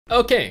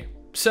Okay,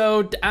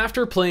 so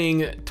after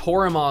playing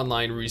Toram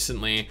Online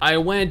recently, I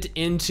went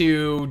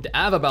into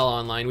Avabel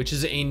Online, which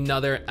is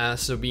another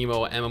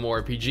Asobimo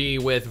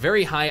MMORPG with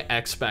very high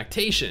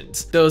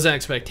expectations. Those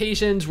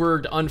expectations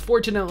were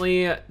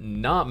unfortunately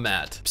not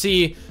met.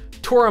 See,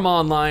 Toram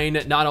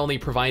Online not only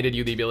provided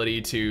you the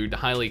ability to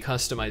highly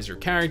customize your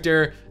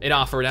character, it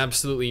offered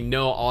absolutely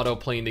no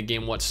autoplay in the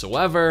game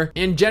whatsoever,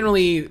 and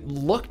generally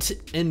looked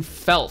and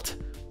felt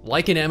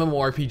like an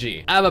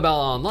MMORPG. Avabel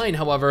Online,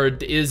 however,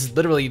 is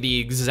literally the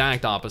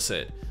exact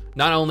opposite.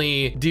 Not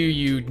only do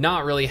you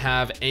not really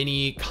have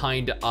any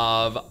kind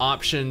of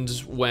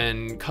options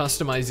when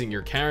customizing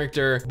your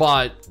character,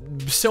 but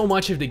so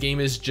much of the game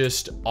is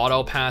just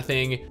auto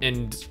pathing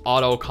and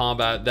auto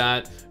combat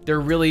that there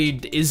really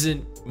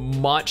isn't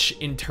much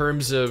in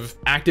terms of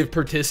active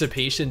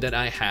participation that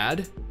I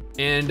had.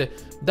 And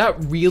that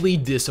really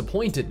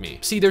disappointed me.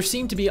 See, there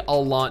seemed to be a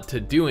lot to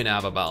do in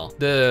Avabel.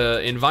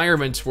 The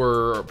environments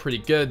were pretty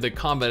good. The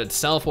combat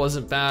itself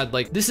wasn't bad.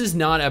 Like, this is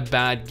not a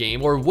bad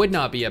game, or would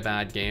not be a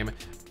bad game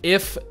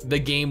if the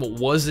game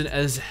wasn't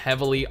as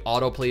heavily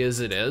autoplay as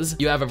it is.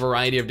 You have a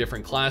variety of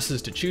different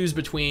classes to choose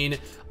between.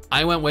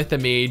 I went with the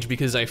mage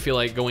because I feel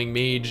like going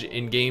mage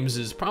in games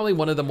is probably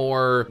one of the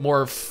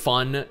more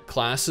fun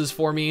classes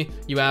for me.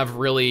 You have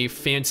really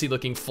fancy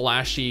looking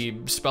flashy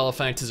spell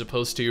effects as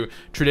opposed to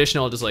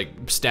traditional just like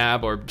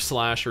stab or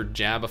slash or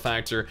jab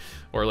effects or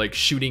like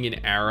shooting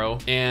an arrow.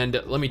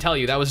 And let me tell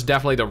you, that was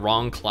definitely the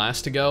wrong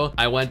class to go.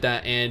 I went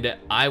that and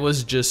I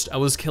was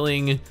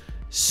killing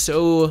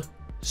so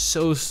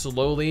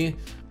slowly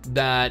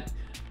that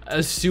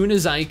as soon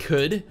as I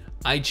could,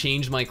 I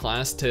changed my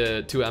class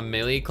to a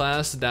melee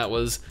class that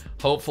was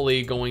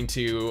hopefully going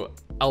to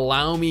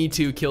allow me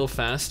to kill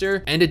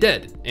faster, and it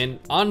did. And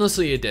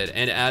honestly, it did.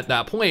 And at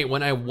that point,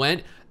 when I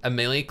went a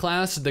melee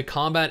class, the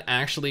combat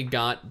actually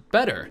got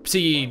better.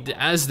 See,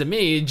 as the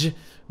mage,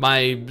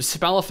 my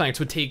spell effects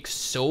would take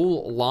so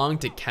long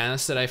to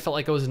cast that I felt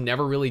like I was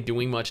never really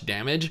doing much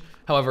damage.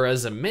 However,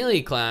 as a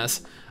melee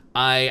class,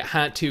 I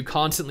had to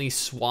constantly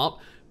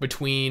swap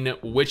between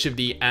which of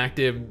the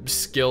active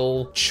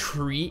skill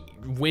tree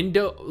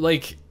window,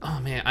 like, oh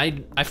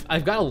man,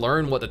 I've got to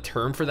learn what the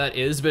term for that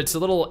is, but it's a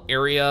little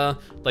area,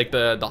 like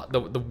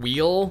the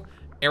wheel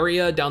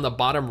area down the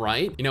bottom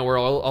right, you know, where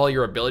all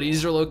your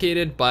abilities are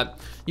located. But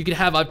you could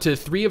have up to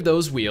 3 of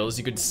those wheels.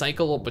 You could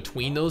cycle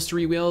between those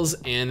 3 wheels,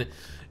 and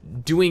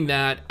doing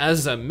that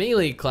as a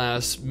melee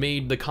class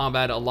made the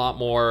combat a lot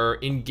more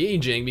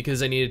engaging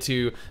because I needed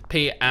to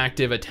pay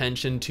active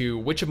attention to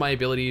which of my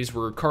abilities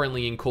were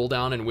currently in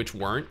cooldown and which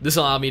weren't. This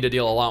allowed me to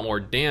deal a lot more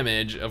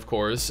damage, of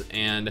course,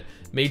 and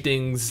made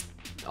things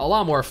a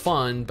lot more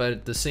fun, but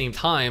at the same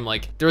time,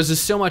 like, there was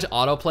just so much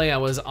autoplay. I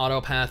was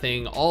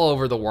autopathing all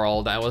over the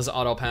world. I was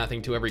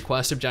autopathing to every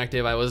quest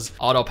objective. I was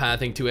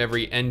autopathing to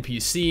every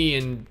NPC,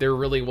 and there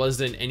really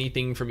wasn't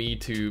anything for me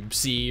to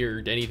see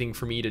or anything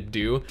for me to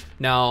do.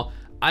 Now,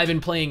 I've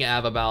been playing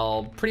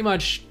Avabel pretty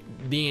much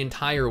the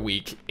entire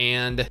week,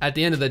 and at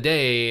the end of the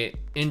day,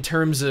 in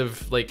terms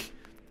of like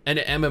an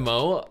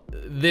MMO,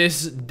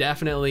 this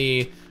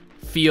definitely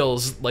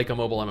feels like a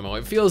mobile MMO.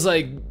 It feels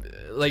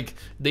like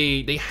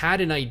they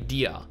had an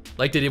idea,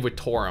 like they did with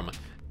Toram,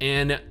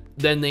 and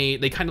then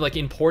they kind of like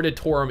imported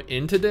Toram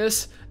into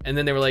this, and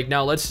then they were like,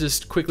 now let's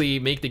just quickly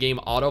make the game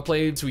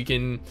autoplay so we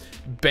can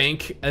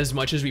bank as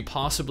much as we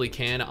possibly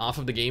can off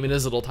of the game in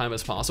as little time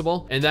as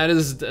possible. And that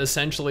is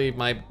essentially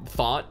my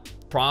thought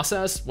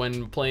process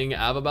when playing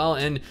Avabel,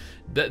 and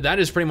that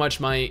is pretty much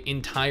my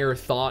entire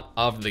thought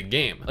of the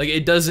game. Like,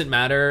 it doesn't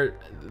matter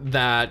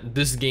that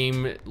this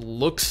game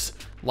looks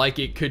like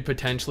it could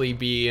potentially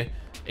be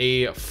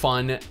a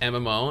fun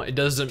MMO. It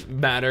doesn't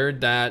matter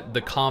that the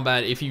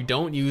combat, if you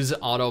don't use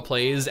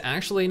autoplay, is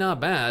actually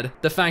not bad.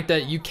 The fact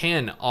that you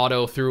can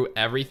auto through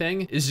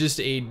everything is just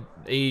a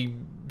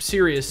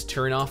serious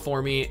turnoff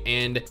for me,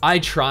 and I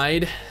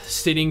tried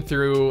sitting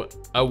through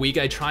a week.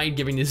 I tried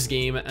giving this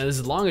game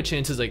as long a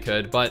chance as I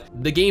could, but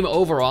the game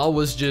overall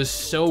was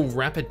just so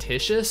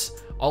repetitious.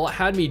 All it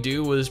had me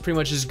do was pretty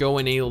much just go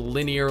in a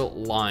linear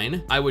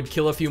line. I would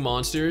kill a few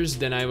monsters,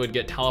 then I would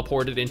get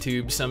teleported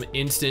into some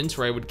instance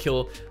where I would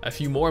kill a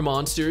few more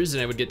monsters,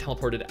 and I would get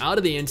teleported out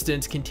of the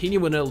instance,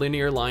 continue in a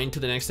linear line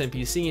to the next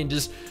NPC, and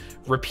just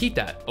repeat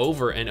that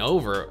over and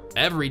over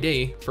every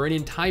day for an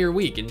entire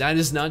week. And that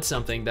is not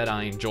something that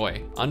I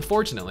enjoy,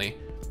 unfortunately.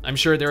 I'm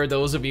sure there are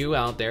those of you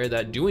out there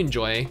that do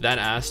enjoy that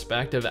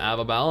aspect of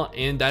Avabel,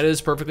 and that is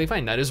perfectly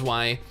fine. That is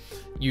why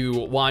you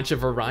watch a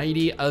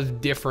variety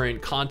of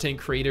different content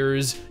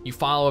creators, you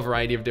follow a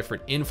variety of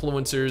different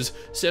influencers,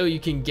 so you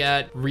can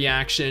get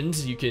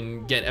reactions, you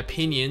can get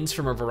opinions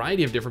from a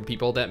variety of different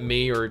people that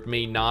may or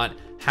may not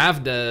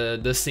have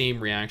the same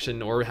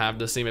reaction or have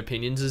the same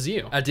opinions as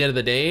you. At the end of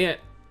the day,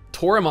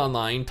 Toram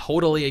Online,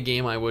 totally a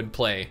game I would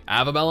play.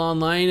 Avabel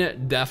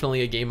Online,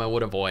 definitely a game I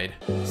would avoid.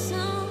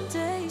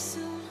 Someday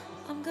soon,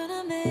 I'm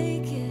gonna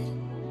make it.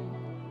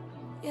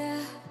 Yeah,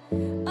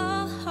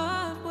 all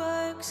hard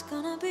work's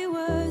gonna be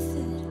worth